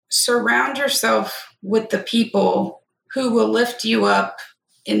Surround yourself with the people who will lift you up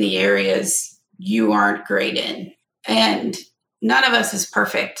in the areas you aren't great in. And none of us is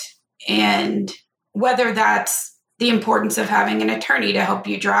perfect. And whether that's the importance of having an attorney to help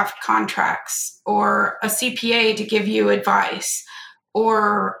you draft contracts, or a CPA to give you advice,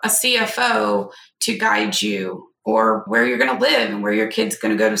 or a CFO to guide you, or where you're going to live and where your kid's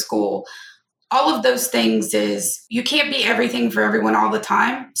going to go to school. All of those things is you can't be everything for everyone all the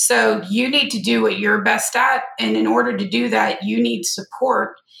time. So you need to do what you're best at. And in order to do that, you need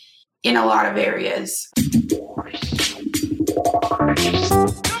support in a lot of areas.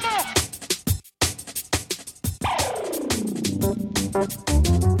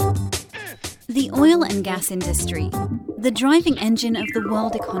 The oil and gas industry, the driving engine of the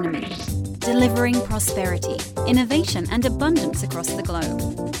world economy, delivering prosperity, innovation, and abundance across the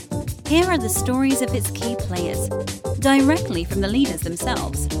globe. Here are the stories of its key players, directly from the leaders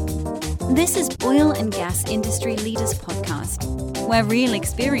themselves. This is Oil and Gas Industry Leaders Podcast, where real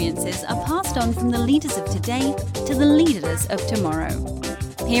experiences are passed on from the leaders of today to the leaders of tomorrow.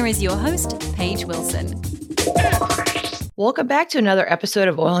 Here is your host, Paige Wilson. Welcome back to another episode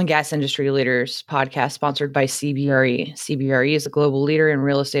of Oil and Gas Industry Leaders Podcast, sponsored by CBRE. CBRE is a global leader in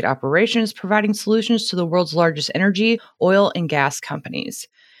real estate operations, providing solutions to the world's largest energy, oil, and gas companies.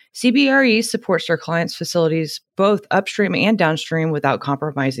 CBRE supports their clients' facilities both upstream and downstream without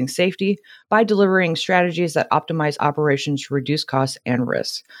compromising safety by delivering strategies that optimize operations to reduce costs and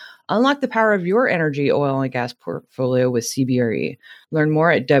risks. Unlock the power of your energy, oil, and gas portfolio with CBRE. Learn more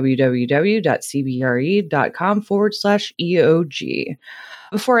at www.cbre.com/EOG.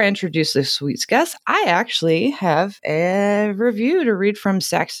 Before I introduce this week's guest, I actually have a review to read from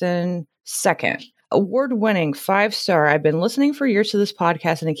Saxon Second. Award-winning 5-star. I've been listening for years to this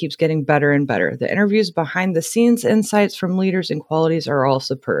podcast, and it keeps getting better and better. The interviews, behind the scenes insights from leaders and qualities are all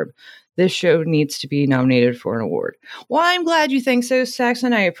superb. This show needs to be nominated for an award. Well, I'm glad you think so,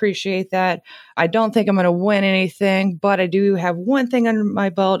 Saxon. I appreciate that. I don't think I'm going to win anything, but I do have one thing under my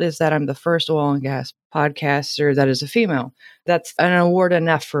belt, is that I'm the first oil and gas podcaster that is a female. That's an award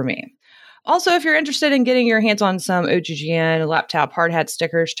enough for me. Also, if you're interested in getting your hands on some OGGN laptop hard hat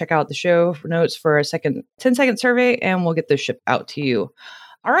stickers, check out the show notes for a 10-second survey, and we'll get this shipped out to you.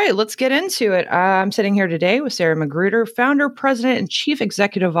 All right, let's get into it. I'm sitting here today with Sarah Magruder, founder, president, and chief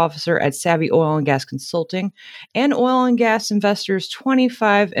executive officer at Savvy Oil and Gas Consulting, and Oil and Gas Investors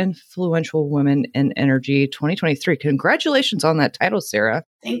 25 Influential Women in Energy 2023. Congratulations on that title, Sarah.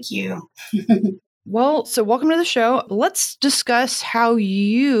 Thank you. Well, so welcome to the show. Let's discuss how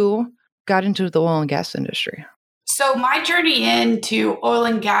you got into the oil and gas industry. So my journey into oil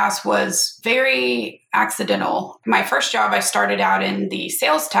and gas was very accidental. My first job, I started out in the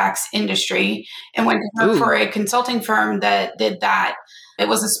sales tax industry and went to work for a consulting firm that did that. It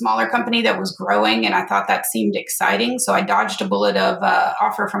was a smaller company that was growing, and I thought that seemed exciting. So I dodged a bullet of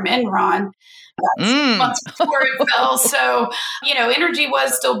offer from Enron 6 months before it fell. So, energy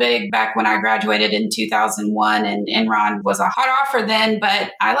was still big back when I graduated in 2001, and Enron was a hot offer then.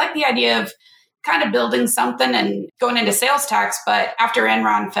 But I like the idea of kind of building something and going into sales tax. But after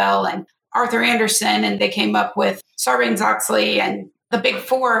Enron fell and Arthur Andersen, and they came up with Sarbanes-Oxley, and the big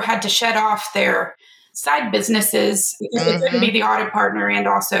four had to shut off their side businesses because they couldn't be the audit partner and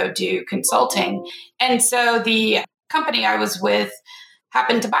also do consulting. And so the company I was with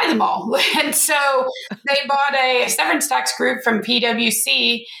happened to buy them all. And so they bought a severance tax group from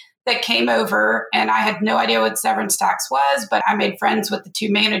PwC that came over, and I had no idea what severance tax was, but I made friends with the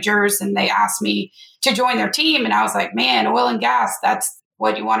two managers, and they asked me to join their team. And I was like, man, oil and gas, that's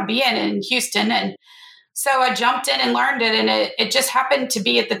what you want to be in Houston. And so I jumped in and learned it. And it just happened to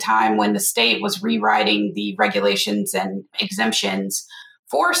be at the time when the state was rewriting the regulations and exemptions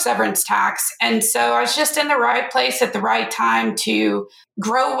for severance tax. And so I was just in the right place at the right time to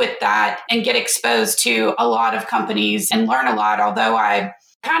grow with that and get exposed to a lot of companies and learn a lot, although I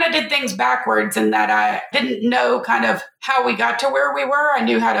kind of did things backwards in that I didn't know kind of how we got to where we were. I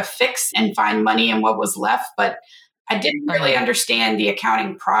knew how to fix and find money and what was left, but I didn't really understand the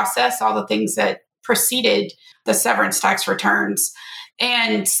accounting process, all the things that preceded the severance tax returns.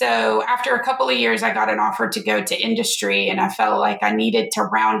 And so after a couple of years, I got an offer to go to industry, and I felt like I needed to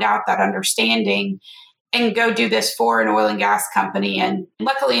round out that understanding and go do this for an oil and gas company. And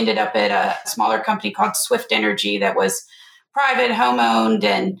luckily ended up at a smaller company called Swift Energy that was private, home-owned,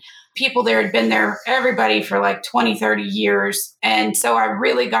 and people there had been there, everybody for like 20, 30 years. And so I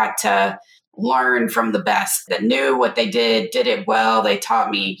really got to learn from the best that knew what they did it well. They taught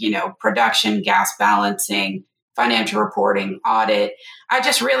me, production, gas balancing, financial reporting, audit. I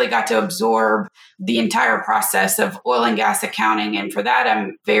just really got to absorb the entire process of oil and gas accounting. And for that,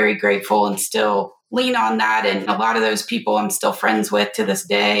 I'm very grateful and still lean on that. And a lot of those people I'm still friends with to this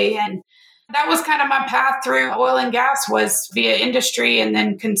day. And that was kind of my path through oil and gas, was via industry and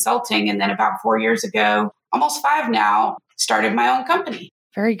then consulting. And then about 4 years ago, almost 5 now, started my own company.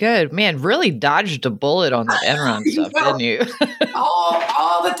 Very good. Man, really dodged a bullet on the Enron stuff, didn't you?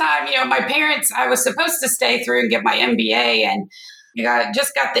 all the time. My parents, I was supposed to stay through and get my MBA, and I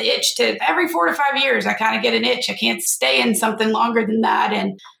just got the itch to every 4 to 5 years, I kind of get an itch. I can't stay in something longer than that.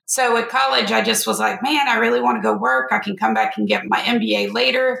 And so at college, I just was like, man, I really want to go work. I can come back and get my MBA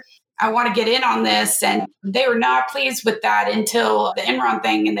later. I want to get in on this. And they were not pleased with that until the Enron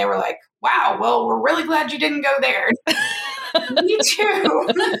thing. And they were like, wow, well, we're really glad you didn't go there. Me too.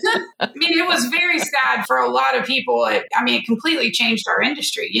 I mean, it was very sad for a lot of people. It completely changed our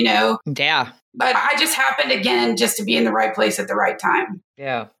industry, Yeah. But I just happened again just to be in the right place at the right time.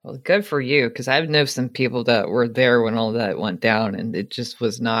 Yeah. Well, good for you, because I've known some people that were there when all that went down, and it just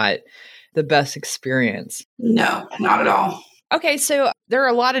was not the best experience. No, not at all. Okay, so there are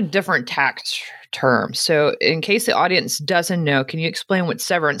a lot of different tax terms. So in case the audience doesn't know, can you explain what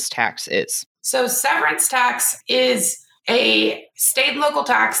severance tax is? So severance tax is a state and local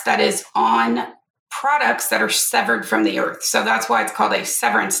tax that is on products that are severed from the earth. So that's why it's called a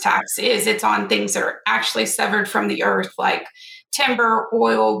severance tax. It's on things that are actually severed from the earth, like timber,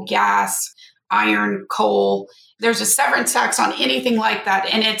 oil, gas, iron, coal. There's a severance tax on anything like that.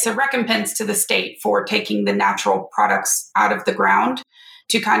 And it's a recompense to the state for taking the natural products out of the ground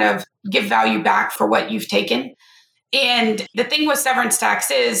to kind of give value back for what you've taken. And the thing with severance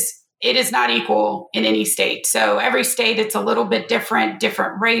tax is it is not equal in any state. So every state, it's a little bit different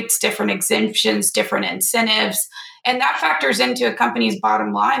rates, different exemptions, different incentives. And that factors into a company's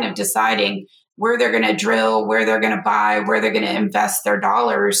bottom line of deciding where they're going to drill, where they're going to buy, where they're going to invest their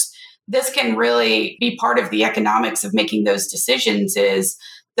dollars. This can really be part of the economics of making those decisions, is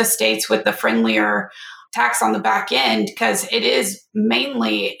the states with the friendlier tax on the back end, because it is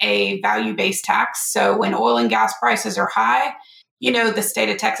mainly a value-based tax. So when oil and gas prices are high, the state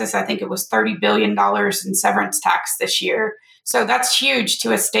of Texas, I think it was $30 billion in severance tax this year. So that's huge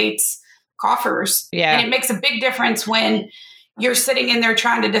to a state's coffers. Yeah. And it makes a big difference when you're sitting in there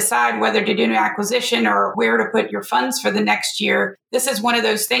trying to decide whether to do an acquisition or where to put your funds for the next year. This is one of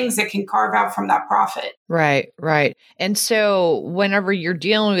those things that can carve out from that profit. Right. And so whenever you're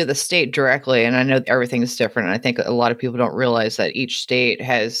dealing with a state directly, and I know everything is different, and I think a lot of people don't realize that each state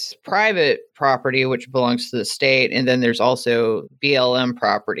has private property, which belongs to the state, and then there's also BLM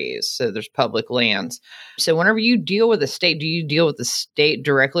properties. So there's public lands. So whenever you deal with a state, do you deal with the state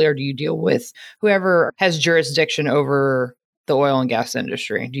directly, or do you deal with whoever has jurisdiction over the oil and gas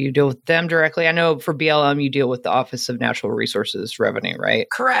industry? Do you deal with them directly? I know for BLM, you deal with the Office of Natural Resources Revenue, right?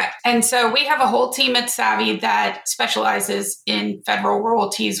 Correct. And so we have a whole team at Savvy that specializes in federal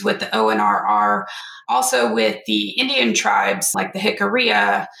royalties with the ONRR, also with the Indian tribes like the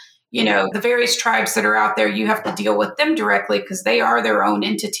Jicarilla, the various tribes that are out there. You have to deal with them directly because they are their own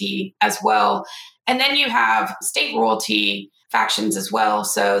entity as well. And then you have state royalty factions as well.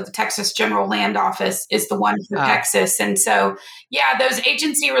 So the Texas General Land Office is the one for Texas. And so, those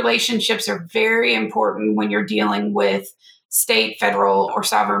agency relationships are very important when you're dealing with state, federal, or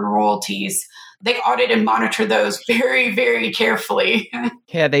sovereign royalties. They audit and monitor those very, very carefully.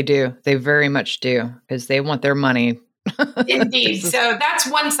 Yeah, they do. They very much do, because they want their money. Indeed. So that's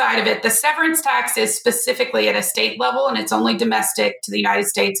one side of it. The severance tax is specifically at a state level, and it's only domestic to the United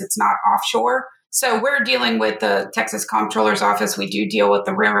States. It's not offshore. So we're dealing with the Texas Comptroller's Office. We do deal with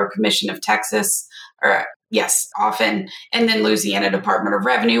the Railroad Commission of Texas, often, and then Louisiana Department of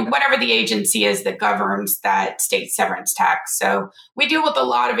Revenue, whatever the agency is that governs that state severance tax. So we deal with a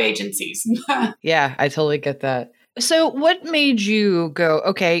lot of agencies. Yeah, I totally get that. So what made you go,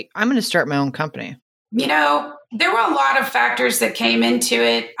 okay, I'm going to start my own company? There were a lot of factors that came into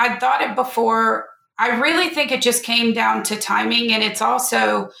it. I thought it before. I really think it just came down to timing, and it's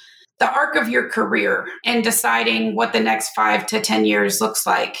also the arc of your career and deciding what the next 5 to 10 years looks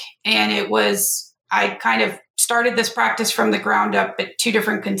like. And I kind of started this practice from the ground up at 2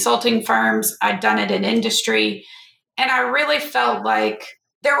 different consulting firms. I'd done it in industry. And I really felt like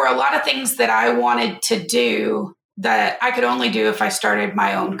there were a lot of things that I wanted to do that I could only do if I started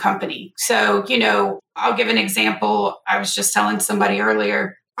my own company. So, I'll give an example. I was just telling somebody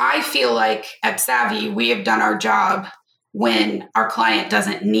earlier, I feel like at Savvy, we have done our job when our client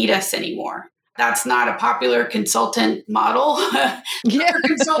doesn't need us anymore. That's not a popular consultant model. Yeah.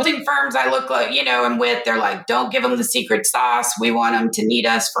 Consulting firms I look like, I'm with, they're like, don't give them the secret sauce. We want them to need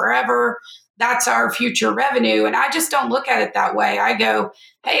us forever. that's our future revenue. And I just don't look at it that way. I go,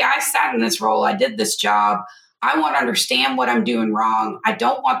 hey, I sat in this role. I did this job. I want to understand what I'm doing wrong. I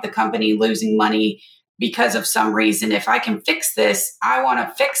don't want the company losing money because of some reason. If I can fix this, I want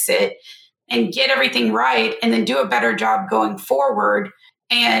to fix it and get everything right and then do a better job going forward.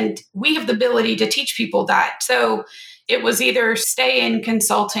 And we have the ability to teach people that. So it was either stay in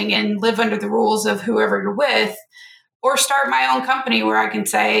consulting and live under the rules of whoever you're with, or start my own company where I can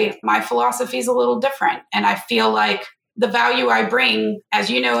say my philosophy is a little different. And I feel like the value I bring, as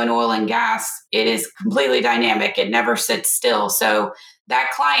you know, in oil and gas, it is completely dynamic. It never sits still. So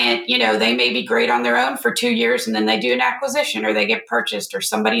that client, they may be great on their own for 2 years and then they do an acquisition or they get purchased or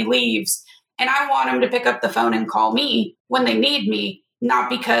somebody leaves. And I want them to pick up the phone and call me when they need me, not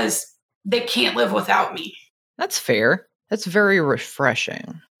because they can't live without me. That's fair. That's very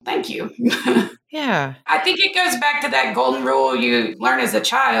refreshing. Thank you. Yeah. I think it goes back to that golden rule you learn as a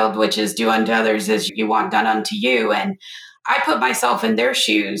child, which is do unto others as you want done unto you. And I put myself in their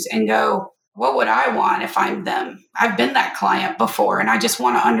shoes and go, what would I want if I'm them? I've been that client before, and I just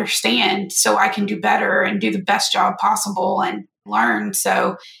want to understand so I can do better and do the best job possible and learn.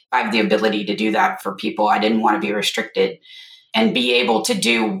 So if I have the ability to do that for people, I didn't want to be restricted and be able to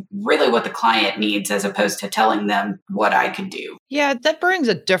do really what the client needs as opposed to telling them what I could do. Yeah, that brings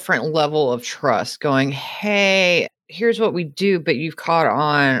a different level of trust going, hey, here's what we do, but you've caught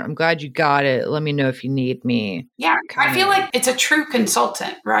on. I'm glad you got it. Let me know if you need me. Yeah, I feel like it's a true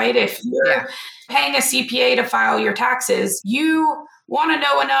consultant, right? If you're paying a CPA to file your taxes, you want to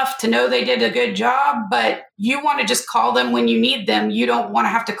know enough to know they did a good job, but you want to just call them when you need them. You don't want to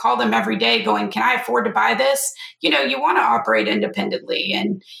have to call them every day going, can I afford to buy this? You want to operate independently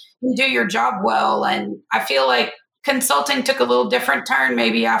and do your job well. And I feel like consulting took a little different turn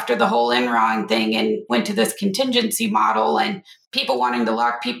maybe after the whole Enron thing and went to this contingency model and people wanting to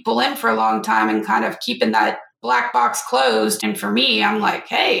lock people in for a long time and kind of keeping that black box closed. And for me, I'm like,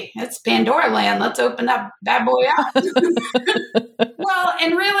 hey, it's Pandora land. Let's open that bad boy up. Well,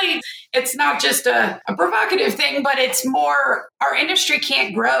 and really, it's not just a provocative thing, but it's more our industry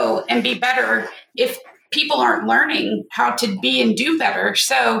can't grow and be better if people aren't learning how to be and do better.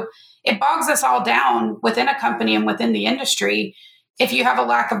 So it bogs us all down within a company and within the industry. If you have a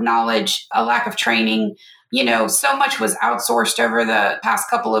lack of knowledge, a lack of training, so much was outsourced over the past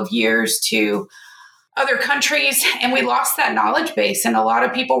couple of years to other countries, and we lost that knowledge base. And a lot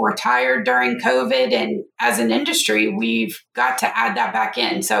of people retired during COVID. And as an industry, we've got to add that back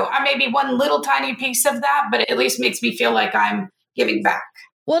in. So I may be one little tiny piece of that, but it at least makes me feel like I'm giving back.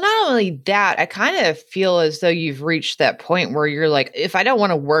 Well, not only that, I kind of feel as though you've reached that point where you're like, if I don't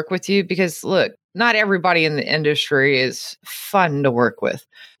want to work with you, because look, not everybody in the industry is fun to work with.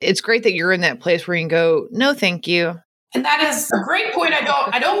 It's great that you're in that place where you can go, no, thank you. And that is a great point.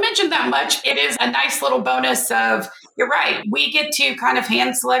 I don't mention that much. It is a nice little bonus of, you're right. We get to kind of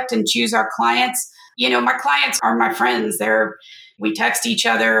hand select and choose our clients. My clients are my friends. We text each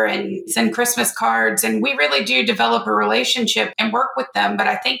other and send Christmas cards, and we really do develop a relationship and work with them. But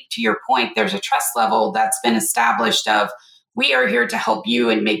I think to your point, there's a trust level that's been established of we are here to help you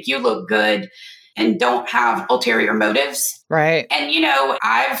and make you look good and don't have ulterior motives. Right. And,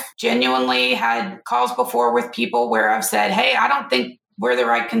 I've genuinely had calls before with people where I've said, hey, I don't think we're the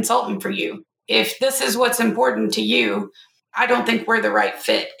right consultant for you. If this is what's important to you, I don't think we're the right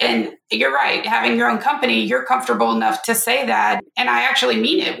fit. And you're right. Having your own company, you're comfortable enough to say that. And I actually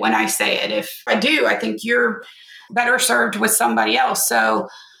mean it when I say it. If I do, I think you're better served with somebody else. So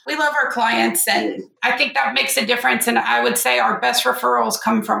we love our clients, and I think that makes a difference. And I would say our best referrals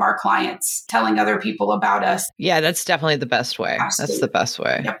come from our clients telling other people about us. Yeah, that's definitely the best way. Absolutely. That's the best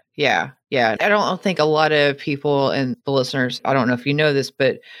way. Yep. Yeah. I don't think a lot of people and the listeners, I don't know if you know this,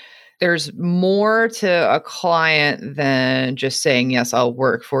 but there's more to a client than just saying, yes, I'll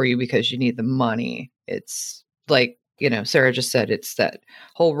work for you because you need the money. It's like, Sarah just said, it's that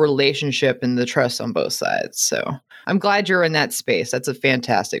whole relationship and the trust on both sides. So I'm glad you're in that space. That's a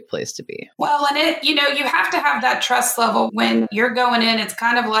fantastic place to be. Well, and you have to have that trust level when you're going in. It's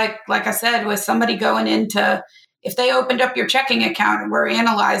kind of like I said, with somebody going into, if they opened up your checking account and we're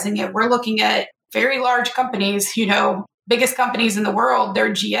analyzing it, we're looking at very large companies, biggest companies in the world, they're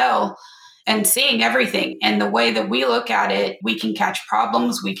GL, and seeing everything. And the way that we look at it, we can catch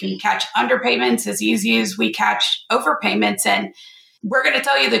problems. We can catch underpayments as easy as we catch overpayments. And we're going to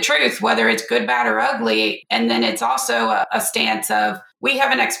tell you the truth, whether it's good, bad, or ugly. And then it's also a stance of, we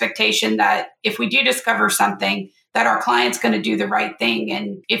have an expectation that if we do discover something, that our client's going to do the right thing.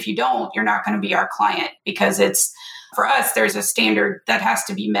 And if you don't, you're not going to be our client, because for us, there's a standard that has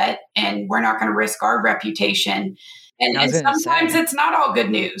to be met, and we're not going to risk our reputation And sometimes it's not all good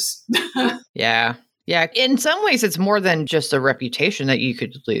news. Yeah. Yeah. In some ways, it's more than just a reputation that you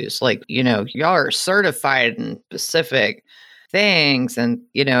could lose. Like, y'all are certified in specific things. And,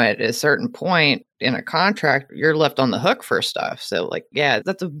 at a certain point in a contract, you're left on the hook for stuff. So,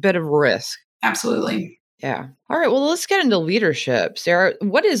 that's a bit of a risk. Absolutely. Yeah. All right. Well, let's get into leadership. Sarah,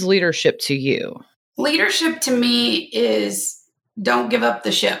 what is leadership to you? Leadership to me is don't give up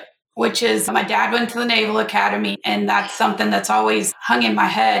the ship, which is my dad went to the Naval Academy. And that's something that's always hung in my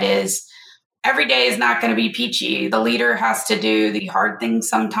head is every day is not going to be peachy. The leader has to do the hard things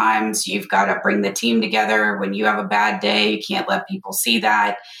sometimes. You've got to bring the team together. When you have a bad day, you can't let people see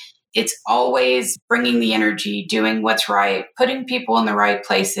that. It's always bringing the energy, doing what's right, putting people in the right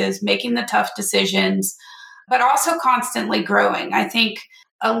places, making the tough decisions, but also constantly growing. I think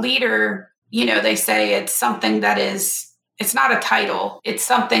a leader, they say it's something that it's not a title. It's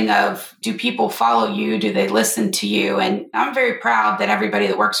something of, do people follow you? Do they listen to you? And I'm very proud that everybody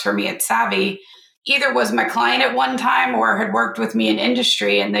that works for me at Savvy either was my client at one time or had worked with me in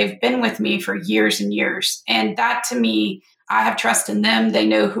industry, and they've been with me for years and years. And that to me, I have trust in them. They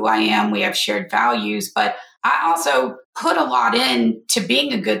know who I am. We have shared values, but I also put a lot in to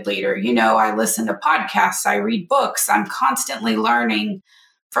being a good leader. I listen to podcasts, I read books, I'm constantly learning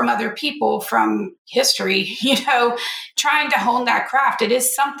from other people, from history, trying to hone that craft. It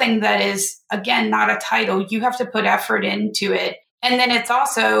is something that is, again, not a title. You have to put effort into it. And then it's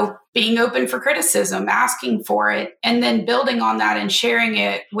also being open for criticism, asking for it, and then building on that and sharing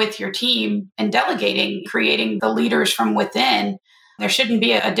it with your team and delegating, creating the leaders from within. There shouldn't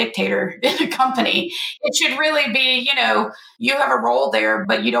be a dictator in a company. It should really be, you have a role there,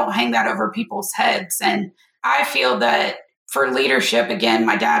 but you don't hang that over people's heads. And I feel that for leadership, again,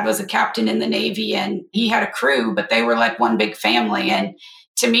 my dad was a captain in the Navy and he had a crew, but they were like one big family. And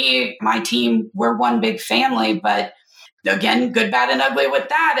to me, my team, we're one big family, but again, good, bad, and ugly with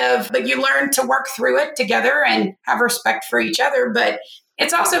that but you learn to work through it together and have respect for each other. But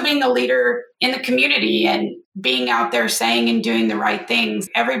it's also being the leader in the community and being out there saying and doing the right things.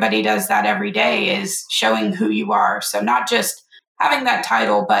 Everybody does that every day, is showing who you are. So not just having that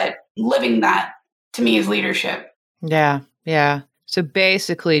title, but living that, to me, is leadership. Yeah. Yeah. So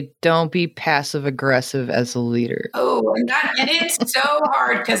basically, don't be passive aggressive as a leader. Oh, and it's so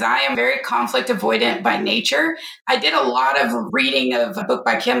hard because I am very conflict avoidant by nature. I did a lot of reading of a book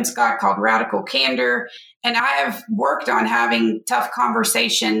by Kim Scott called Radical Candor, and I have worked on having tough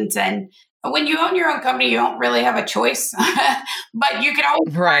conversations. And when you own your own company, you don't really have a choice, but you can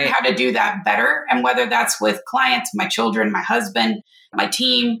always learn how to do that better. And whether that's with clients, my children, my husband, my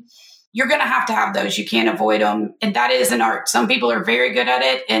team, you're going to have those. You can't avoid them. And that is an art. Some people are very good at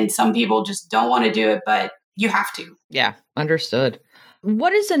it and some people just don't want to do it, but you have to. Yeah, understood.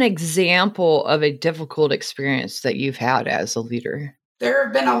 What is an example of a difficult experience that you've had as a leader? There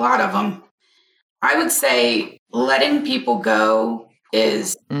have been a lot of them. I would say letting people go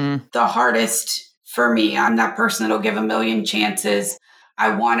is the hardest for me. I'm that person that'll give a million chances.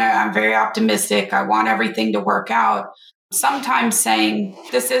 I'm very optimistic. I want everything to work out. Sometimes saying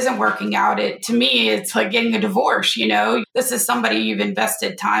this isn't working out, to me, it's like getting a divorce. This is somebody you've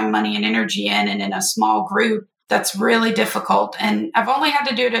invested time, money, and energy in, and in a small group, that's really difficult. And I've only had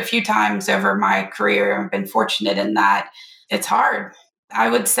to do it a few times over my career. I've been fortunate in that. It's hard. I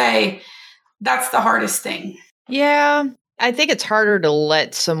would say that's the hardest thing. Yeah. I think it's harder to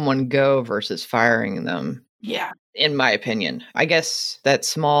let someone go versus firing them. Yeah. In my opinion, I guess that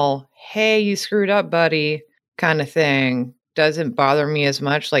small, hey, you screwed up, buddy, kind of thing doesn't bother me as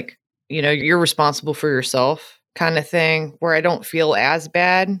much. Like, you're responsible for yourself kind of thing, where I don't feel as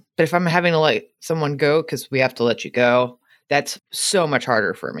bad. But if I'm having to let someone go because we have to let you go, that's so much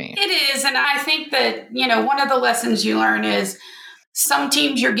harder for me. It is. And I think that, one of the lessons you learn is some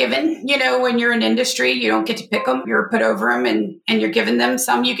teams you're given, when you're in industry, you don't get to pick them. You're put over them and you're given them.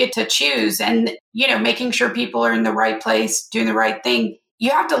 Some you get to choose. And, making sure people are in the right place, doing the right thing. You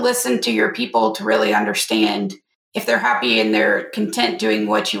have to listen to your people to really understand if they're happy and they're content doing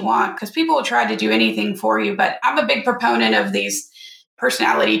what you want, because people will try to do anything for you. But I'm a big proponent of these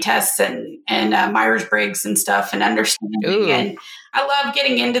personality tests and Myers-Briggs and stuff and understanding. Ooh. And I love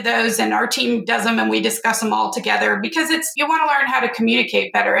getting into those, and our team does them and we discuss them all together because you want to learn how to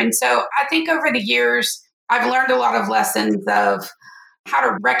communicate better. And so I think over the years, I've learned a lot of lessons of how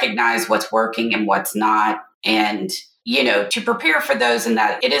to recognize what's working and what's not. And to prepare for those, and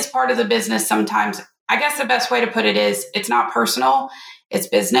that it is part of the business sometimes. I guess the best way to put it is it's not personal, it's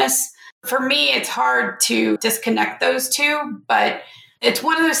business. For me, it's hard to disconnect those two, but it's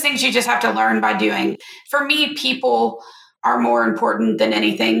one of those things you just have to learn by doing. For me, people are more important than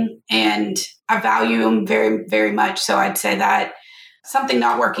anything. And I value them very, very much. So I'd say that something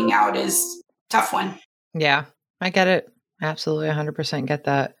not working out is a tough one. Yeah, I get it. Absolutely 100% get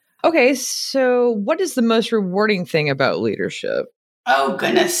that. Okay, so what is the most rewarding thing about leadership? Oh,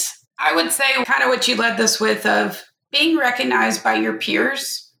 goodness. I would say kind of what you led this with of being recognized by your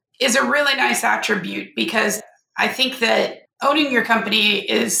peers is a really nice attribute, because I think that owning your company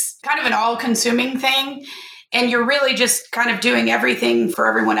is kind of an all-consuming thing, and you're really just kind of doing everything for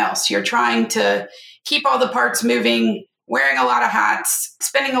everyone else. You're trying to keep all the parts moving, wearing a lot of hats,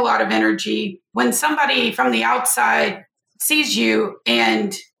 spending a lot of energy. When somebody from the outside sees you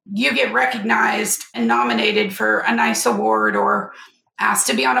and you get recognized and nominated for a nice award or asked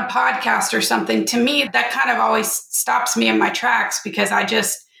to be on a podcast or something, to me, that kind of always stops me in my tracks, because I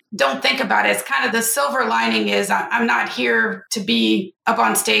just don't think about it. It's kind of the silver lining is I'm not here to be up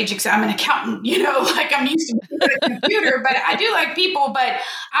on stage because I'm an accountant, like I'm used to being at a computer, but I do like people, but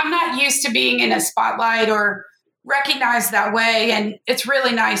I'm not used to being in a spotlight or recognized that way. And it's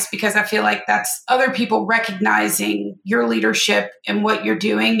really nice because I feel like that's other people recognizing your leadership and what you're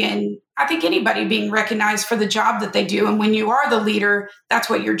doing. And I think anybody being recognized for the job that they do. And when you are the leader, that's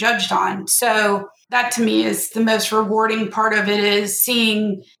what you're judged on. So that to me is the most rewarding part of it, is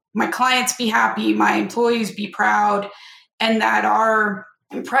seeing my clients be happy, my employees be proud, and that our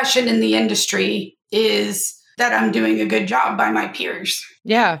impression in the industry is that I'm doing a good job by my peers.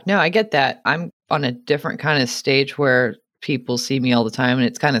 Yeah, no, I get that. I'm on a different kind of stage where people see me all the time, and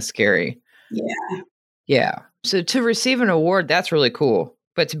it's kind of scary. Yeah. Yeah. So to receive an award, that's really cool.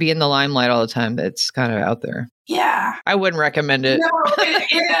 But to be in the limelight all the time, it's kind of out there. Yeah. I wouldn't recommend it. No,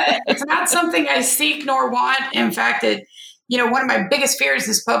 it's not something I seek nor want. In fact, one of my biggest fears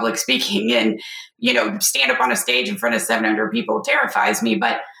is public speaking, and, stand up on a stage in front of 700 people terrifies me.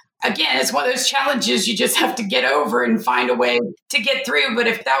 But again, it's one of those challenges you just have to get over and find a way to get through. But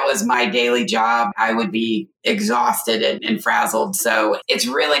if that was my daily job, I would be exhausted and frazzled. So it's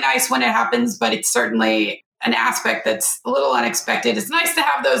really nice when it happens, but it's certainly an aspect that's a little unexpected. It's nice to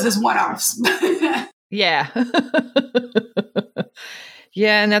have those as one-offs. Yeah.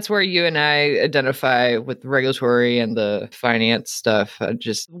 Yeah, and that's where you and I identify with the regulatory and the finance stuff.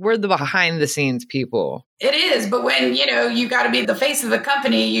 We're the behind the scenes people. It is, but when, you got to be the face of the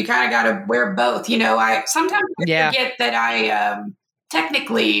company, you kind of got to wear both. I sometimes forget that I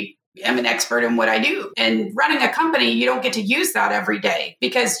technically am an expert in what I do. And running a company, you don't get to use that every day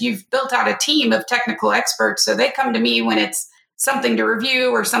because you've built out a team of technical experts. So they come to me when it's something to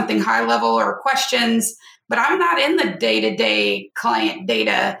review or something high level or questions. But I'm not in the day-to-day client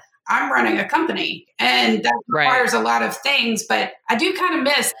data. I'm running a company, and that requires a lot of things. But I do kind of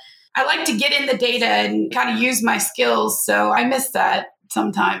miss, I like to get in the data and kind of use my skills. So I miss that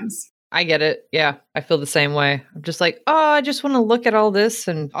sometimes. I get it. Yeah, I feel the same way. I'm just like, I just want to look at all this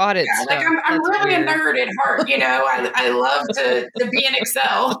and audit stuff. Like I'm really weird. A nerd at heart. I love to be in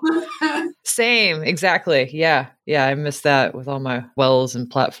Excel. Same, exactly. Yeah, I miss that with all my wells and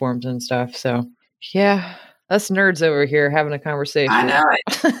platforms and stuff. So yeah, us nerds over here having a conversation. I know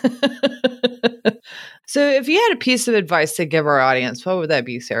it. So if you had a piece of advice to give our audience, what would that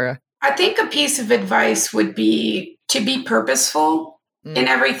be, Sarah? I think a piece of advice would be to be purposeful in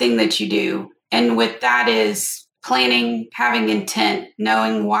everything that you do. And with that is planning, having intent,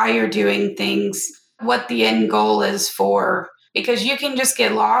 knowing why you're doing things, what the end goal is for, because you can just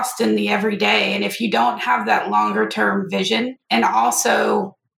get lost in the everyday. And if you don't have that longer term vision, and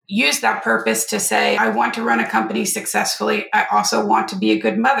also use that purpose to say, I want to run a company successfully. I also want to be a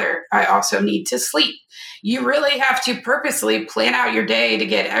good mother. I also need to sleep. You really have to purposely plan out your day to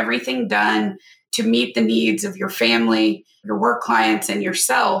get everything done to meet the needs of your family, your work clients, and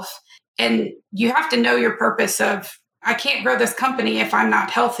yourself. And you have to know your purpose of, I can't grow this company if I'm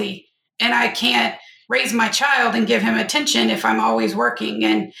not healthy. And I can't raise my child and give him attention if I'm always working.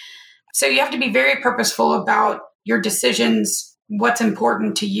 And so you have to be very purposeful about your decisions, what's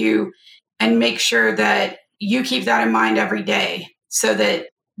important to you, and make sure that you keep that in mind every day so that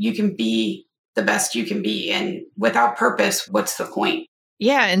you can be the best you can be. And without purpose, what's the point?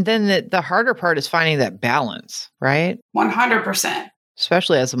 Yeah. And then the harder part is finding that balance, right? 100%.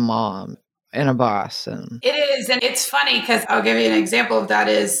 Especially as a mom and a boss. And it is. And it's funny because I'll give you an example of that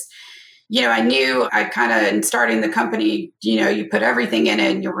is, I knew I kind of, in starting the company, you put everything in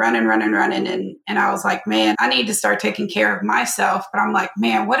it and you're running. And I was like, man, I need to start taking care of myself. But I'm like,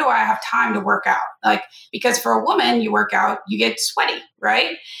 man, what do I have time to work out? Like, because for a woman, you work out, you get sweaty,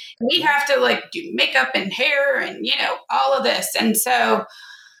 right? We have to do makeup and hair and, all of this. And so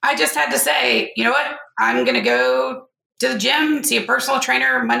I just had to say, you know what? I'm going to go to the gym, see a personal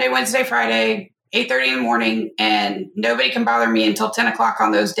trainer Monday, Wednesday, Friday, 8:30 in the morning and nobody can bother me until 10 o'clock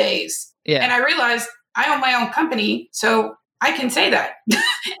on those days. Yeah. And I realized I own my own company, so I can say that.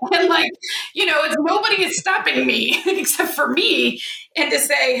 And like, it's nobody is stopping me except for me. And to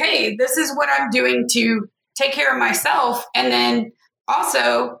say, hey, this is what I'm doing to take care of myself. And then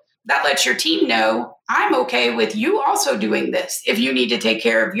also that lets your team know I'm okay with you also doing this. If you need to take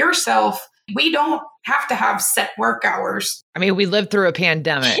care of yourself, we don't have to have set work hours. I mean, we lived through a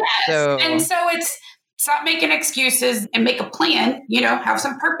pandemic. Yes. And so it's stop making excuses and make a plan, have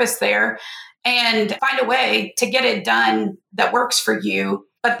some purpose there and find a way to get it done that works for you.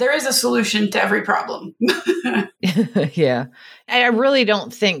 But there is a solution to every problem. Yeah. And I really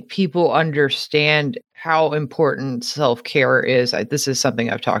don't think people understand how important self-care is. This is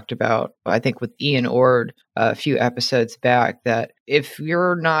something I've talked about, I think, with Ian Ord a few episodes back, that if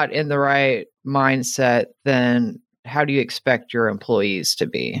you're not in the right mindset, then how do you expect your employees to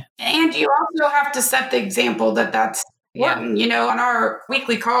be? And you also have to set the example that's important. On our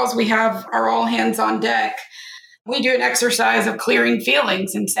weekly calls, we have our all hands on deck. We do an exercise of clearing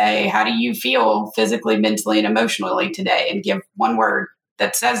feelings and say, how do you feel physically, mentally, and emotionally today? And give one word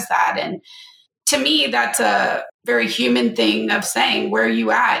that says that. And to me, that's a very human thing of saying, where are you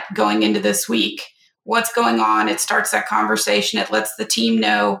at going into this week? What's going on? It starts that conversation. It lets the team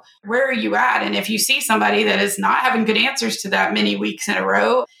know, where are you at? And if you see somebody that is not having good answers to that many weeks in a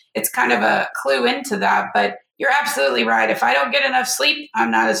row, it's kind of a clue into that. But you're absolutely right. If I don't get enough sleep,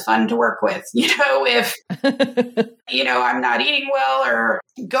 I'm not as fun to work with. If, I'm not eating well or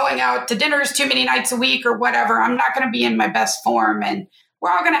going out to dinners too many nights a week or whatever, I'm not going to be in my best form. And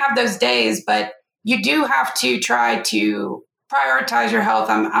we're all going to have those days, but you do have to try to prioritize your health.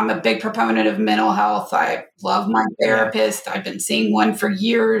 I'm a big proponent of mental health. I love my therapist. I've been seeing one for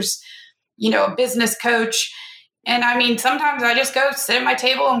years, a business coach. And I mean, sometimes I just go sit at my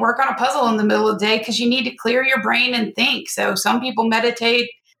table and work on a puzzle in the middle of the day because you need to clear your brain and think. So some people meditate.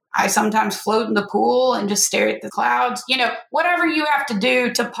 I sometimes float in the pool and just stare at the clouds, whatever you have to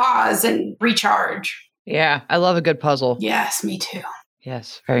do to pause and recharge. Yeah, I love a good puzzle. Yes, me too.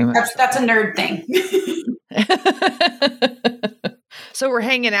 Yes, very much. That's a nerd thing. So we're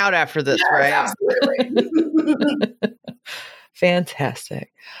hanging out after this, right? Absolutely.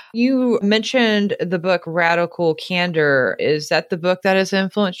 Fantastic. You mentioned the book Radical Candor. Is that the book that has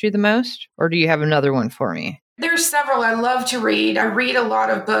influenced you the most? Or do you have another one for me? There's several I love to read. I read a lot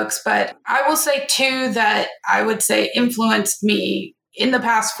of books, but I will say two that I would say influenced me in the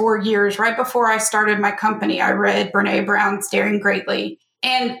past 4 years. Right before I started my company, I read Brene Brown's Daring Greatly.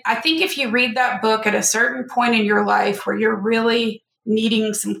 And I think if you read that book at a certain point in your life where you're really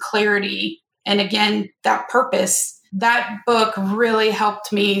needing some clarity, and again, that purpose, that book really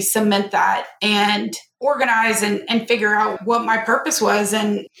helped me cement that and organize and figure out what my purpose was,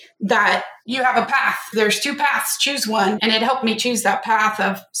 and that you have a path. There's two paths, choose one. And it helped me choose that path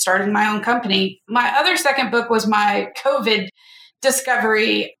of starting my own company. My other second book was my COVID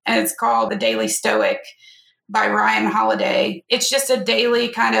discovery, and it's called The Daily Stoic by Ryan Holiday. It's just a daily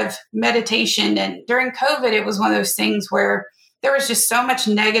kind of meditation. And during COVID, it was one of those things where there was just so much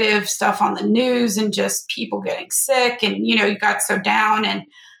negative stuff on the news and just people getting sick, and, you got so down. And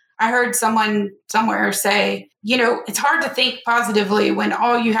I heard someone somewhere say, it's hard to think positively when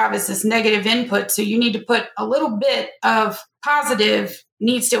all you have is this negative input. So you need to put a little bit of positive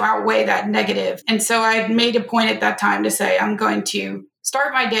needs to outweigh that negative. And so I made a point at that time to say, I'm going to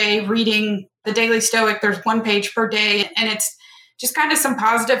start my day reading The Daily Stoic. There's one page per day, and it's just kind of some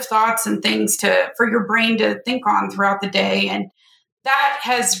positive thoughts and things for your brain to think on throughout the day. And that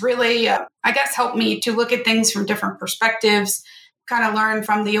has really, helped me to look at things from different perspectives, kind of learn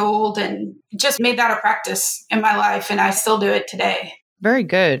from the old, and just made that a practice in my life. And I still do it today. Very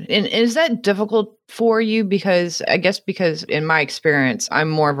good. And is that difficult for you? Because in my experience, I'm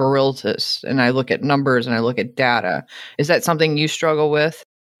more of a realist and I look at numbers and I look at data. Is that something you struggle with?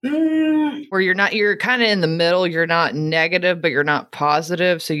 Where you're kind of in the middle, you're not negative, but you're not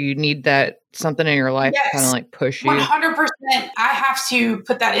positive. So you need that something in your life to kind of like push you. 100%. I have to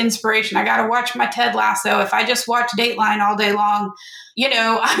put that inspiration. I got to watch my Ted Lasso. If I just watch Dateline all day long,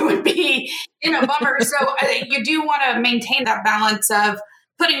 I would be in a bummer. So you do want to maintain that balance of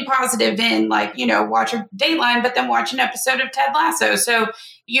putting positive in, like, watch a Dateline, but then watch an episode of Ted Lasso. So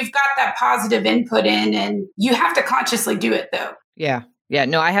you've got that positive input in, and you have to consciously do it though. Yeah. Yeah,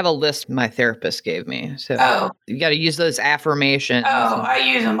 no, I have a list my therapist gave me. So you got to use those affirmations. Oh, I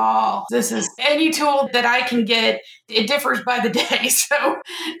use them all. This is any tool that I can get. It differs by the day. So,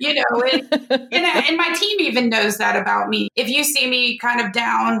 and my team even knows that about me. If you see me kind of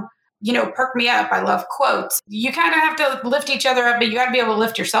down, perk me up. I love quotes. You kind of have to lift each other up, but you got to be able to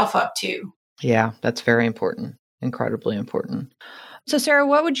lift yourself up too. Yeah, that's very important. Incredibly important. So, Sarah,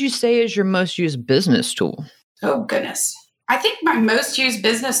 what would you say is your most used business tool? Oh, goodness. I think my most used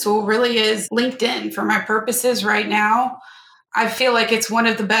business tool really is LinkedIn for my purposes right now. I feel like it's one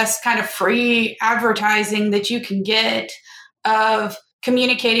of the best kind of free advertising that you can get of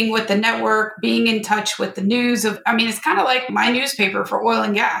communicating with the network, being in touch with the news it's kind of like my newspaper for oil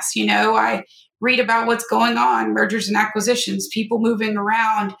and gas. I read about what's going on, mergers and acquisitions, people moving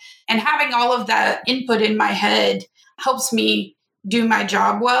around, and having all of that input in my head helps me do my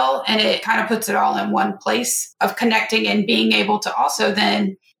job well. And it kind of puts it all in one place of connecting and being able to also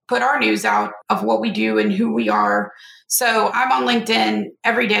then put our news out of what we do and who we are. So I'm on LinkedIn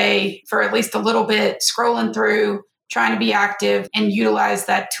every day for at least a little bit, scrolling through, trying to be active and utilize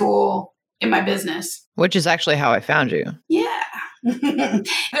that tool in my business. Which is actually how I found you. Yeah.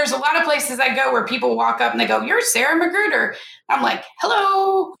 There's a lot of places I go where people walk up and they go, "You're Sarah Magruder." I'm like,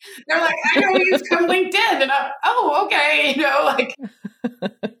 "Hello." They're like, "I know you from LinkedIn." And I'm, "Oh, okay."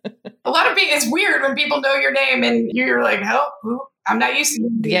 A lot of people, it's weird when people know your name and you're like, "Oh, I'm not used to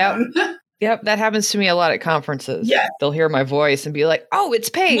it." Yep. Yep, that happens to me a lot at conferences. Yeah. They'll hear my voice and be like, "Oh, it's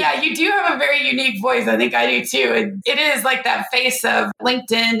Paige." Yeah, you do have a very unique voice. I think I do too. And it is like that face of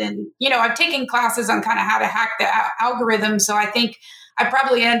LinkedIn. And, I've taken classes on kind of how to hack the algorithm. So I think I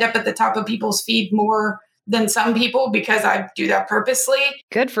probably end up at the top of people's feed more than some people because I do that purposely.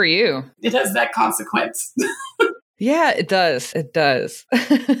 Good for you. It has that consequence. Yeah, it does. It does.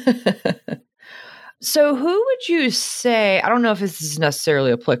 So who would you say, I don't know if this is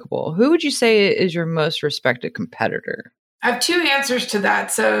necessarily applicable, who would you say is your most respected competitor? I have two answers to that.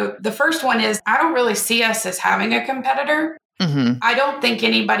 So the first one is I don't really see us as having a competitor. Mm-hmm. I don't think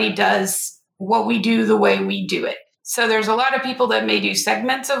anybody does what we do the way we do it. So there's a lot of people that may do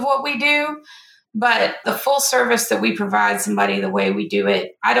segments of what we do, but the full service that we provide somebody the way we do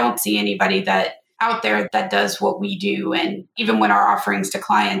it, I don't see anybody that out there that does what we do. And even when our offerings to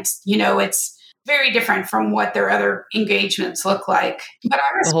clients, it's very different from what their other engagements look like. But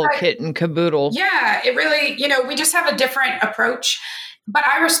I respect, the whole kit and caboodle. Yeah, it really, we just have a different approach. But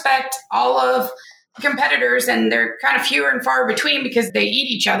I respect all of the competitors, and they're kind of fewer and far between because they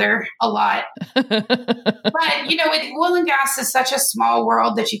eat each other a lot. But, oil and gas is such a small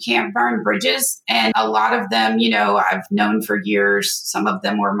world that you can't burn bridges. And a lot of them, I've known for years. Some of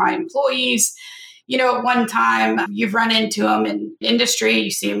them were my employees. At one time, you've run into them in industry,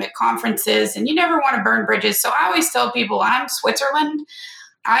 you see them at conferences, and you never want to burn bridges. So I always tell people, I'm Switzerland.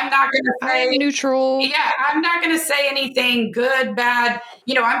 I'm not going to say... I'm neutral. Yeah, I'm not going to say anything good, bad.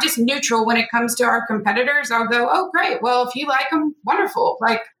 I'm just neutral when it comes to our competitors. I'll go, "Oh, great. Well, if you like them, wonderful."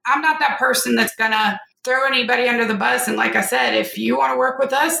 I'm not that person that's going to throw anybody under the bus. And like I said, if you want to work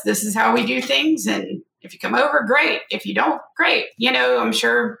with us, this is how we do things. And if you come over, great. If you don't, great. I'm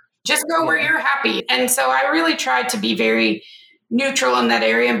sure... Just go where you're happy. And so I really tried to be very neutral in that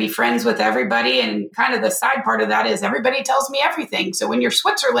area and be friends with everybody. And kind of the side part of that is everybody tells me everything. So when you're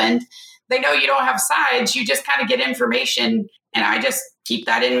Switzerland, they know you don't have sides. You just kind of get information. And I just keep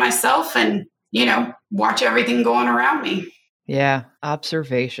that in myself and, watch everything going around me. Yeah.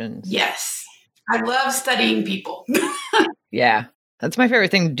 Observations. Yes. I love studying people. Yeah. That's my favorite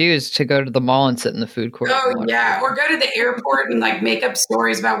thing to do is to go to the mall and sit in the food court. Oh, yeah. Or go to the airport and make up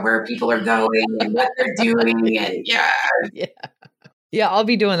stories about where people are going and what they're doing. And yeah. Yeah, I'll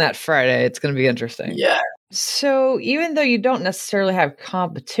be doing that Friday. It's going to be interesting. Yeah. So even though you don't necessarily have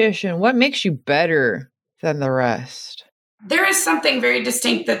competition, what makes you better than the rest? There is something very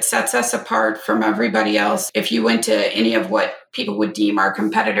distinct that sets us apart from everybody else. If you went to any of what people would deem our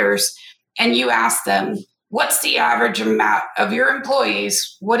competitors and you ask them, what's the average amount of your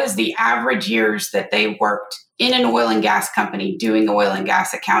employees? What is the average years that they worked in an oil and gas company doing oil and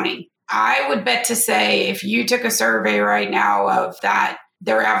gas accounting? I would bet to say if you took a survey right now of that,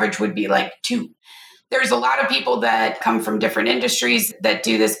 their average would be 2. There's a lot of people that come from different industries that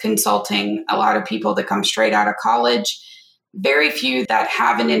do this consulting, a lot of people that come straight out of college, very few that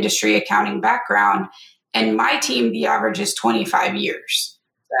have an industry accounting background. And my team, the average is 25 years.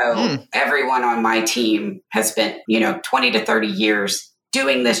 So everyone on my team has spent, 20 to 30 years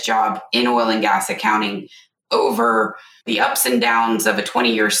doing this job in oil and gas accounting over the ups and downs of a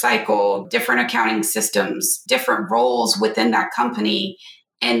 20-year cycle, different accounting systems, different roles within that company.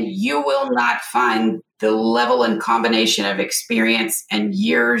 And you will not find the level and combination of experience and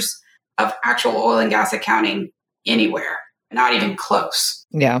years of actual oil and gas accounting anywhere, not even close.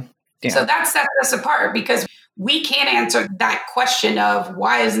 Yeah. So that sets us apart because we can't answer that question of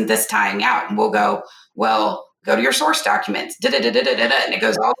why isn't this tying out? And we'll go, well, go to your source documents, and it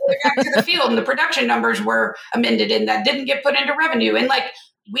goes all the way back to the field and the production numbers were amended and that didn't get put into revenue. And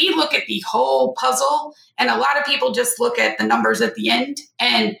we look at the whole puzzle, and a lot of people just look at the numbers at the end.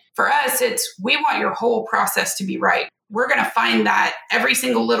 And for us, we want your whole process to be right. We're going to find that every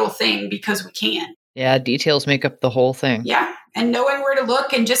single little thing because we can. Yeah, details make up the whole thing. Yeah. And knowing where to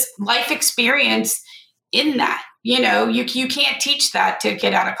look and just life experience in that. You can't teach that to a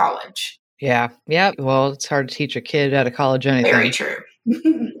kid out of college. Yeah. Yeah. Well, it's hard to teach a kid out of college anything. Very true.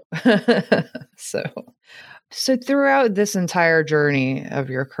 So throughout this entire journey of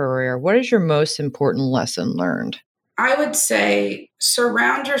your career, what is your most important lesson learned? I would say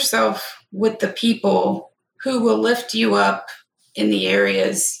surround yourself with the people who will lift you up in the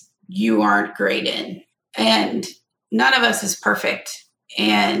areas you aren't great in. And none of us is perfect.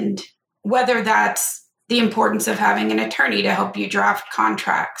 And whether that's the importance of having an attorney to help you draft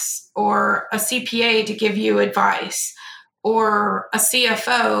contracts, or a CPA to give you advice, or a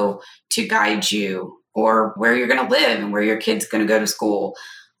CFO to guide you, or where you're going to live and where your kid's going to go to school.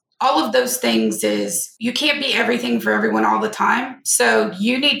 All of those things is you can't be everything for everyone all the time. So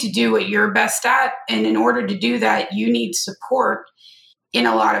you need to do what you're best at. And in order to do that, you need support in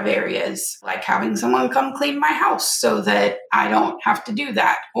a lot of areas, like having someone come clean my house so that I don't have to do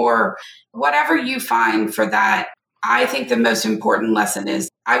that, or whatever you find for that. I think the most important lesson is,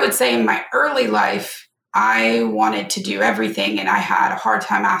 I would say in my early life, I wanted to do everything and I had a hard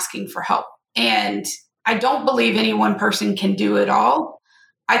time asking for help. And I don't believe any one person can do it all.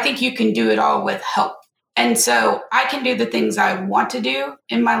 I think you can do it all with help. And so I can do the things I want to do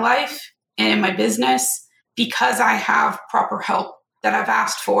in my life and in my business because I have proper help that I've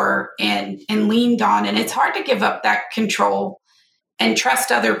asked for and leaned on. And it's hard to give up that control and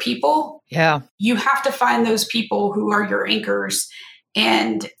trust other people. Yeah. You have to find those people who are your anchors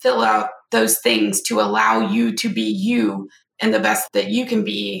and fill out those things to allow you to be you and the best that you can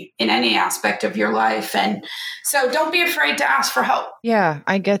be in any aspect of your life. And so don't be afraid to ask for help. Yeah,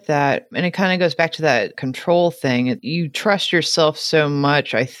 I get that. And it kind of goes back to that control thing. You trust yourself so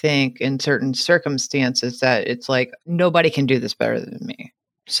much, I think, in certain circumstances that it's like, nobody can do this better than me.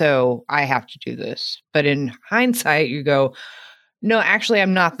 So I have to do this. But in hindsight, you go, no, actually,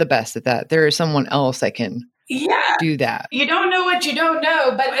 I'm not the best at that. There is someone else that can do that. You don't know what you don't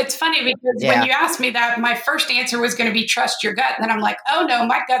know. But it's funny because when you asked me that, my first answer was going to be trust your gut. And then I'm like, oh no,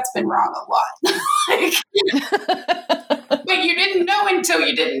 my gut's been wrong a lot. But you didn't know until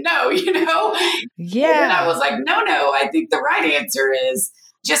you didn't know, Yeah. And I was like, no, I think the right answer is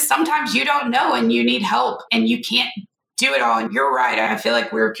just sometimes you don't know and you need help and you can't do it all. And you're right. I feel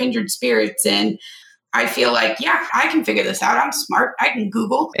like we're kindred spirits, and I feel like, yeah, I can figure this out. I'm smart. I can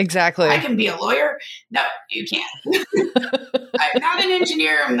Google. Exactly. I can be a lawyer. No, you can't. I'm not an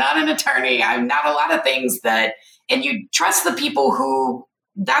engineer. I'm not an attorney. I'm not a lot of things and you trust the people who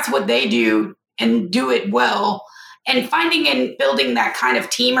that's what they do and do it well. And finding and building that kind of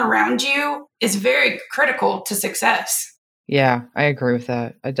team around you is very critical to success. Yeah, I agree with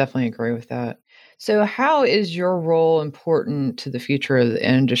that. I definitely agree with that. So how is your role important to the future of the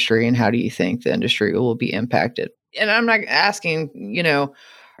industry, and how do you think the industry will be impacted? And I'm not asking,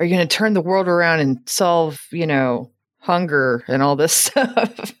 are you going to turn the world around and solve, hunger and all this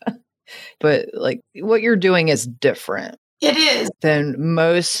stuff? But like what you're doing is different. It is. Than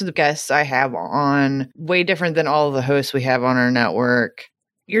most guests I have on, way different than all of the hosts we have on our network.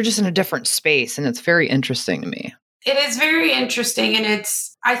 You're just in a different space, and it's very interesting to me. It is very interesting. And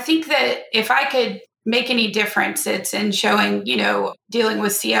I think that if I could make any difference, it's in showing, dealing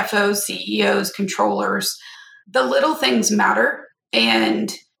with CFOs, CEOs, controllers, the little things matter,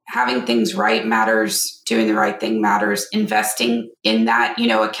 and having things right matters, doing the right thing matters, investing in that.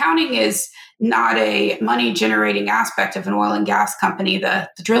 Accounting is not a money generating aspect of an oil and gas company, the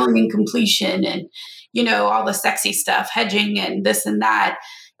drilling and completion and, all the sexy stuff, hedging and this and that.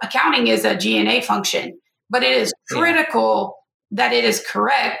 Accounting is a G&A function. But it is critical that it is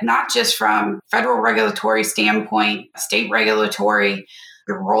correct, not just from federal regulatory standpoint, state regulatory,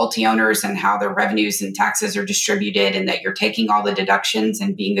 your royalty owners and how their revenues and taxes are distributed, and that you're taking all the deductions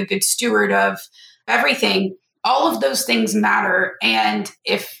and being a good steward of everything. All of those things matter. And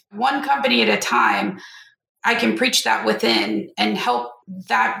if one company at a time, I can preach that within and help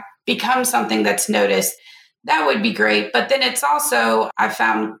that become something that's noticed, that would be great. But then it's also, I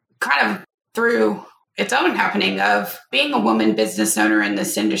found kind of through its own happening of being a woman business owner in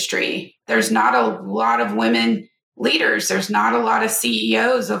this industry. There's not a lot of women leaders. There's not a lot of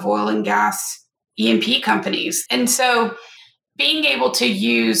CEOs of oil and gas E&P companies. And so being able to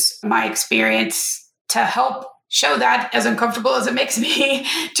use my experience to help show that, as uncomfortable as it makes me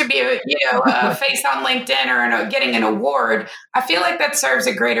to be a face on LinkedIn or getting an award, I feel like that serves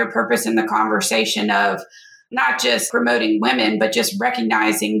a greater purpose in the conversation of not just promoting women, but just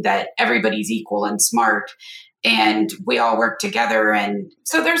recognizing that everybody's equal and smart and we all work together. And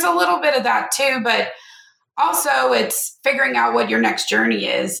so there's a little bit of that too, but also it's figuring out what your next journey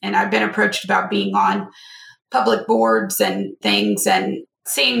is. And I've been approached about being on public boards and things and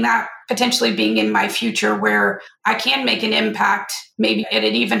seeing that potentially being in my future where I can make an impact, maybe at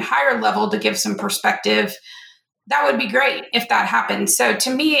an even higher level to give some perspective. That would be great if that happens. So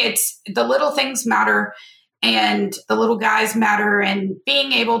to me, it's the little things matter and the little guys matter, and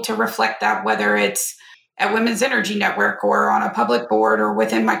being able to reflect that, whether it's at Women's Energy Network or on a public board or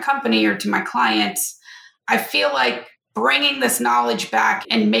within my company or to my clients. I feel like bringing this knowledge back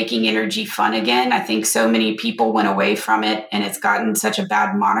and making energy fun again. I think so many people went away from it and it's gotten such a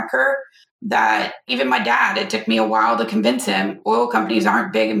bad moniker that even my dad, it took me a while to convince him oil companies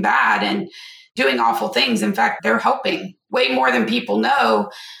aren't big and bad and doing awful things. In fact, they're helping way more than people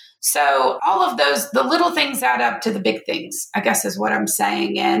know. So all of those, the little things add up to the big things, I guess is what I'm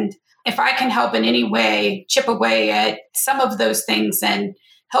saying. And if I can help in any way, chip away at some of those things and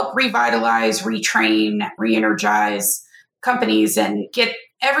help revitalize, retrain, re-energize companies and get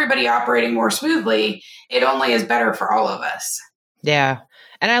everybody operating more smoothly, it only is better for all of us. Yeah.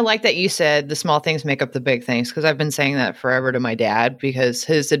 And I like that you said the small things make up the big things, because I've been saying that forever to my dad, because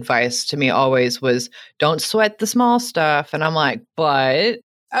his advice to me always was, don't sweat the small stuff. And I'm like, but...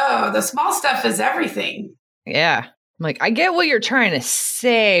 Oh, the small stuff is everything. Yeah. I'm like, I get what you're trying to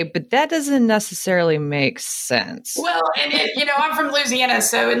say, but that doesn't necessarily make sense. Well, and I'm from Louisiana,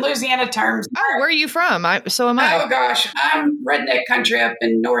 so in Louisiana terms... Oh, where are you from? So am I. Oh, gosh. I'm redneck country up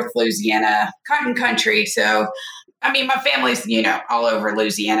in North Louisiana, cotton country. So, I mean, my family's, all over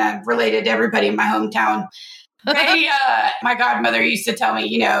Louisiana, related to everybody in my hometown. My godmother used to tell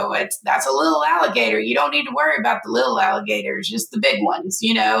me, that's a little alligator. You don't need to worry about the little alligators, just the big ones,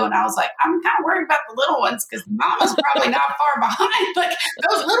 And I was like, I'm kind of worried about the little ones because mama's probably not far behind. Like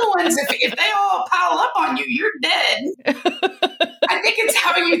those little ones, if they all pile up on you, you're dead. I think it's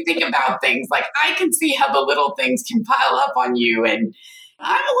how you think about things. Like I can see how the little things can pile up on you, and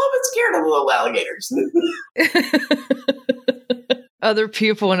I'm a little bit scared of little alligators. Other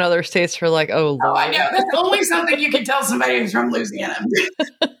people in other states are like, oh, Lord. I know. That's only something you can tell somebody who's from Louisiana.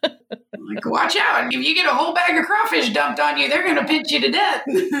 Like, watch out. If you get a whole bag of crawfish dumped on you, they're going to pinch you to death.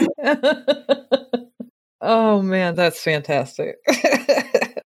 Oh, man, that's fantastic.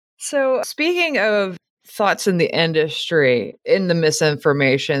 So speaking of thoughts in the industry, in the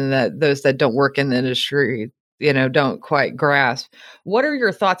misinformation that those that don't work in the industry don't quite grasp. What are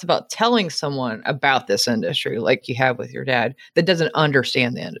your thoughts about telling someone about this industry, like you have with your dad, that doesn't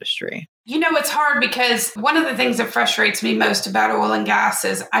understand the industry? It's hard because one of the things that frustrates me most about oil and gas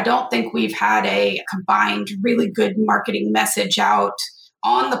is I don't think we've had a combined really good marketing message out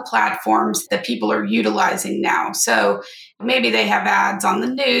on the platforms that people are utilizing now. So maybe they have ads on the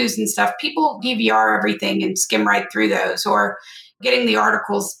news and stuff. People DVR everything and skim right through those, or getting the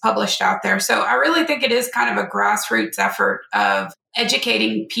articles published out there. So I really think it is kind of a grassroots effort of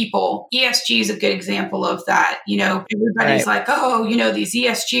educating people. ESG is a good example of that. Everybody's like, oh, these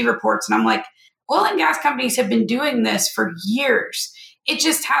ESG reports. And I'm like, oil and gas companies have been doing this for years. It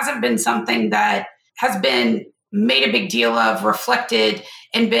just hasn't been something that has been made a big deal of, reflected,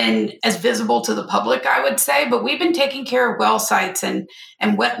 and been as visible to the public, I would say. But we've been taking care of well sites and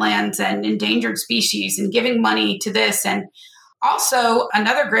wetlands and endangered species and giving money to this. And also,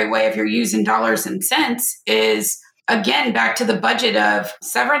 another great way if you're using dollars and cents is, again, back to the budget of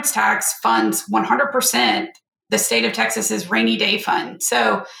severance tax funds 100% the state of Texas's rainy day fund.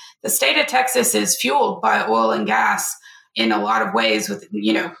 So the state of Texas is fueled by oil and gas in a lot of ways with,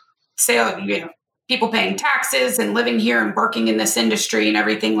 people paying taxes and living here and working in this industry and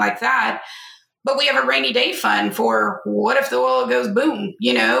everything like that. But we have a rainy day fund for what if the oil goes boom,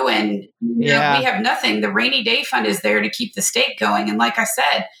 and we have nothing. The rainy day fund is there to keep the state going. And like I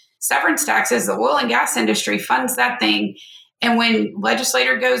said, severance taxes, the oil and gas industry funds that thing. And when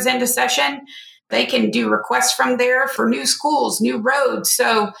legislator goes into session, they can do requests from there for new schools, new roads.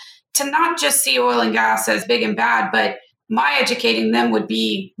 So to not just see oil and gas as big and bad, but my educating them would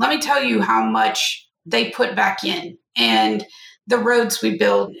be, let me tell you how much they put back in. And the roads we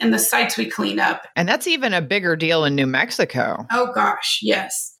build and the sites we clean up. And that's even a bigger deal in New Mexico. Oh, gosh,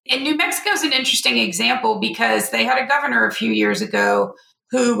 yes. And New Mexico is an interesting example because they had a governor a few years ago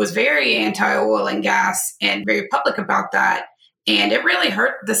who was very anti-oil and gas and very public about that. And it really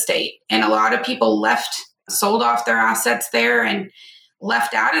hurt the state. And a lot of people sold off their assets there and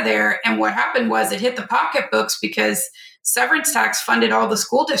left out of there. And what happened was it hit the pocketbooks because severance tax funded all the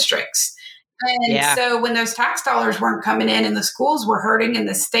school districts. And so when those tax dollars weren't coming in and the schools were hurting and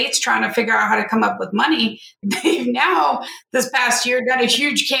the state's trying to figure out how to come up with money, they've now this past year done a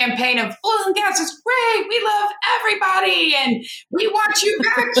huge campaign of oil and gas is great. We love everybody and we want you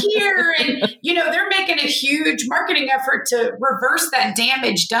back here. And, they're making a huge marketing effort to reverse that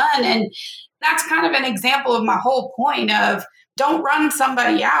damage done. And that's kind of an example of my whole point of don't run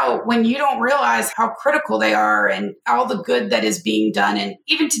somebody out when you don't realize how critical they are and all the good that is being done. And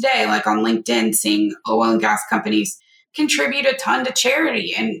even today, like on LinkedIn, seeing oil and gas companies contribute a ton to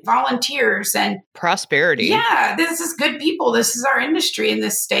charity and volunteers and prosperity. Yeah, this is good people. This is our industry in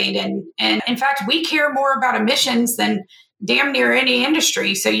this state. And in fact, we care more about emissions than damn near any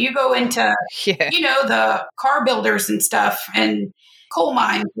industry. So you go into, the car builders and stuff and coal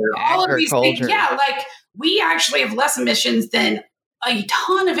mines, or all of these things. Yeah, like we actually have less emissions than a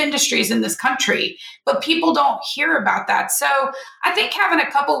ton of industries in this country, but people don't hear about that. So I think having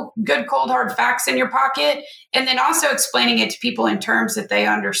a couple good cold hard facts in your pocket and then also explaining it to people in terms that they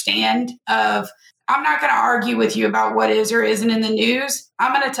understand of, I'm not going to argue with you about what is or isn't in the news.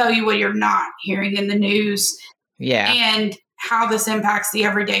 I'm going to tell you what you're not hearing in the news. Yeah. And how this impacts the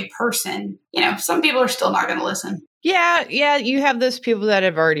everyday person. Some people are still not going to listen. Yeah. You have those people that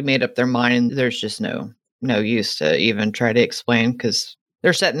have already made up their mind and there's just no use to even try to explain because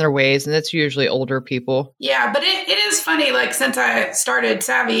they're set in their ways and it's usually older people. Yeah, but it is funny. Like since I started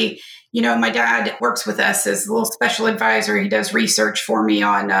Savvy, my dad works with us as a little special advisor. He does research for me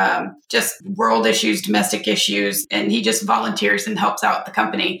on just world issues, domestic issues, and he just volunteers and helps out the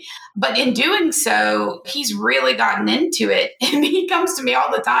company. But in doing so, he's really gotten into it. And he comes to me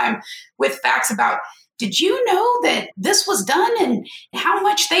all the time with facts about, did you know that this was done and how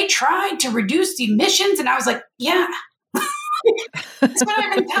much they tried to reduce the emissions? And I was like, yeah. That's what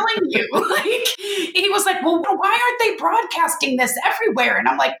I've been telling you. He was like, well, why aren't they broadcasting this everywhere? And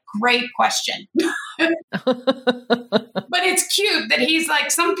I'm like, great question. But it's cute that he's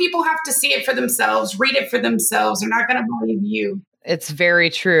like, some people have to see it for themselves, read it for themselves. They're not going to believe you. It's very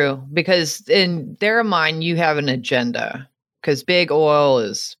true because in their mind, you have an agenda because big oil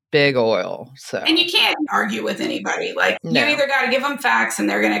is big oil. So, and you can't argue with anybody. Like you either got to give them facts and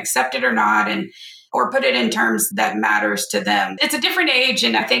they're going to accept it or not. Or put it in terms that matters to them. It's a different age,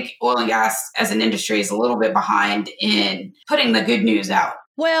 and I think oil and gas as an industry is a little bit behind in putting the good news out.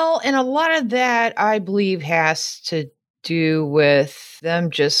 Well, and a lot of that, I believe, has to do with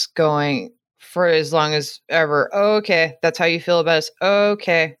them just going for as long as ever, okay, that's how you feel about us,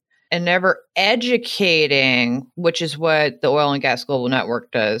 okay, and never educating, which is what the Oil and Gas Global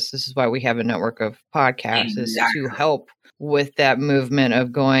Network does. This is why we have a network of podcasts, is to help with that movement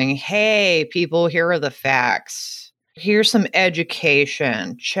of going, hey, people, here are the facts. Here's some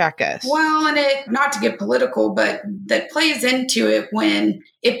education. Check us. Well, and it, not to get political, but that plays into it when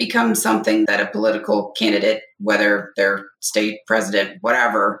it becomes something that a political candidate, whether they're state president,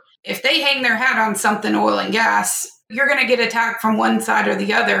 whatever, if they hang their hat on something oil and gas, you're going to get attacked from one side or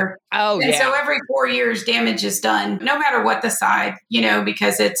the other. Oh, and so every 4 years, damage is done, no matter what the side,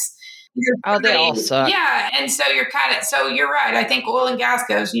 because it's, they all suck. Yeah. And so you're you're right. I think oil and gas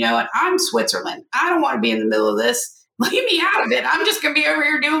goes, and I'm Switzerland. I don't want to be in the middle of this. Leave me out of it. I'm just going to be over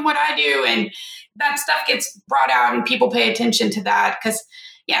here doing what I do. And that stuff gets brought out and people pay attention to that because,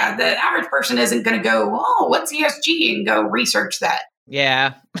 the average person isn't going to go, oh, what's ESG and go research that.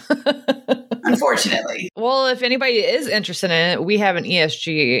 Yeah. Unfortunately. Well, if anybody is interested in it, we have an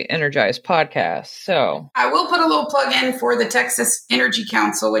ESG Energized podcast. So I will put a little plug in for the Texas Energy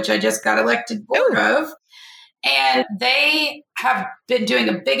Council, which I just got elected board of. And they have been doing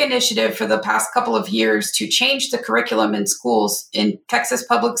a big initiative for the past couple of years to change the curriculum in schools, in Texas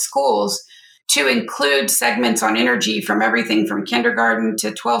public schools, to include segments on energy from everything from kindergarten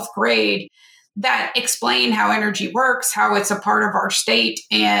to 12th grade that explain how energy works, how it's a part of our state,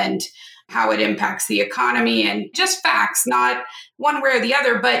 and how it impacts the economy, and just facts, not one way or the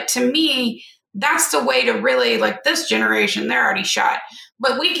other. But to me, that's the way to really, like this generation, they're already shot.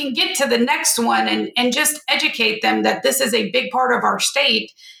 But we can get to the next one and just educate them that this is a big part of our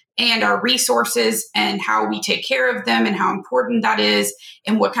state and our resources and how we take care of them and how important that is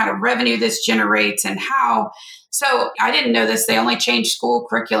and what kind of revenue this generates and how. So I didn't know this. They only change school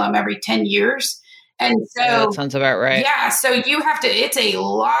curriculum every 10 years. And so that sounds about right. Yeah. So you have to, it's a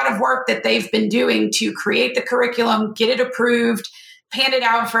lot of work that they've been doing to create the curriculum, get it approved, hand it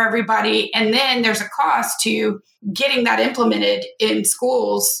out for everybody. And then there's a cost to getting that implemented in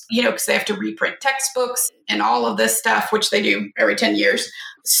schools, because they have to reprint textbooks and all of this stuff, which they do every 10 years.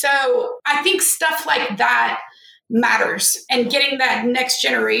 So I think stuff like that matters, and getting that next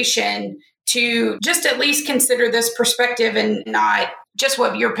generation to just at least consider this perspective and not just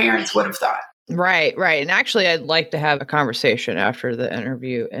what your parents would have thought. Right, right. And actually, I'd like to have a conversation after the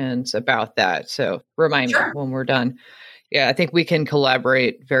interview ends about that. So remind me when we're done. Yeah, I think we can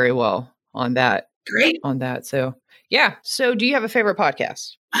collaborate very well on that. Great. On that. So, yeah. So, do you have a favorite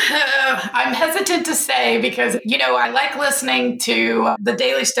podcast? I'm hesitant to say because, I like listening to The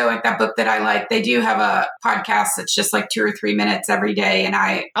Daily Stoic, that book that I like. They do have a podcast that's just like 2 or 3 minutes every day. And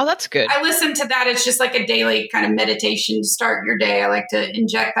oh, that's good. I listen to that. It's just like a daily kind of meditation to start your day. I like to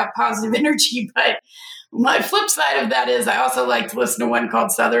inject that positive energy. But my flip side of that is I also like to listen to one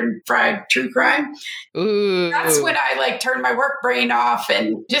called Southern Fried True Crime. Ooh. That's when I turn my work brain off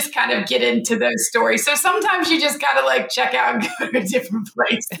and just kind of get into those stories. So sometimes you just got to check out and go to a different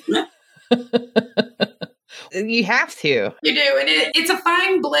place. You have to. You do. And it's a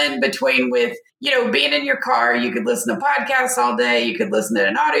fine blend between being in your car, you could listen to podcasts all day. You could listen to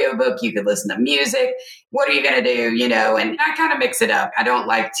an audiobook. You could listen to music. What are you going to do? And I kind of mix it up. I don't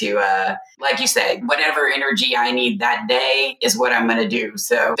like to, like you say, whatever energy I need that day is what I'm going to do.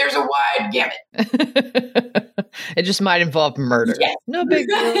 So there's a wide gamut. It just might involve murder. Yes. No big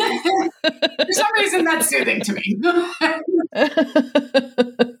deal. For some reason, that's soothing to me.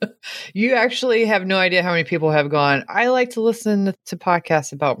 You actually have no idea how many people have gone, I like to listen to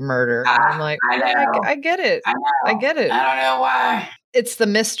podcasts about murder. I'm like, I know. I get it. I get it. I don't know why. It's the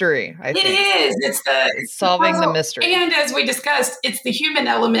mystery, I think. It is. It's solving the mystery. And as we discussed, it's the human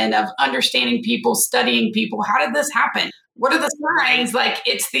element of understanding people, studying people. How did this happen? What are the signs?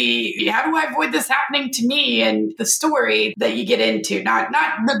 It's how do I avoid this happening to me? And the story that you get into, not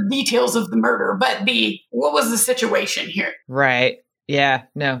the details of the murder, but what was the situation here? Right. Yeah.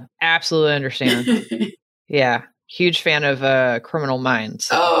 No, absolutely understand. Yeah. Huge fan of Criminal Minds.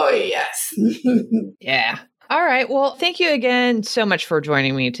 Oh, yes. Yeah. All right. Well, thank you again so much for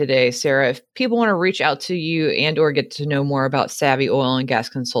joining me today, Sarah. If people want to reach out to you and or get to know more about Savvy Oil and Gas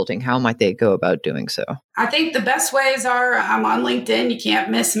Consulting, how might they go about doing so? I think the best ways are I'm on LinkedIn. You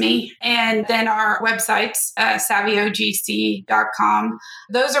can't miss me. And then our websites, savvyogc.com.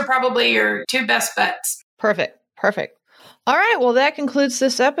 Those are probably your 2 best bets. Perfect. All right. Well, that concludes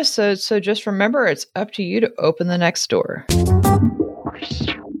this episode. So just remember, it's up to you to open the next door.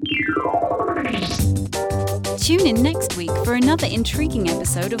 Tune in next week for another intriguing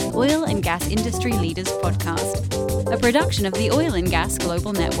episode of Oil and Gas Industry Leaders Podcast, a production of the Oil and Gas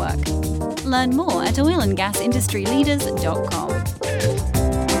Global Network. Learn more at oilandgasindustryleaders.com.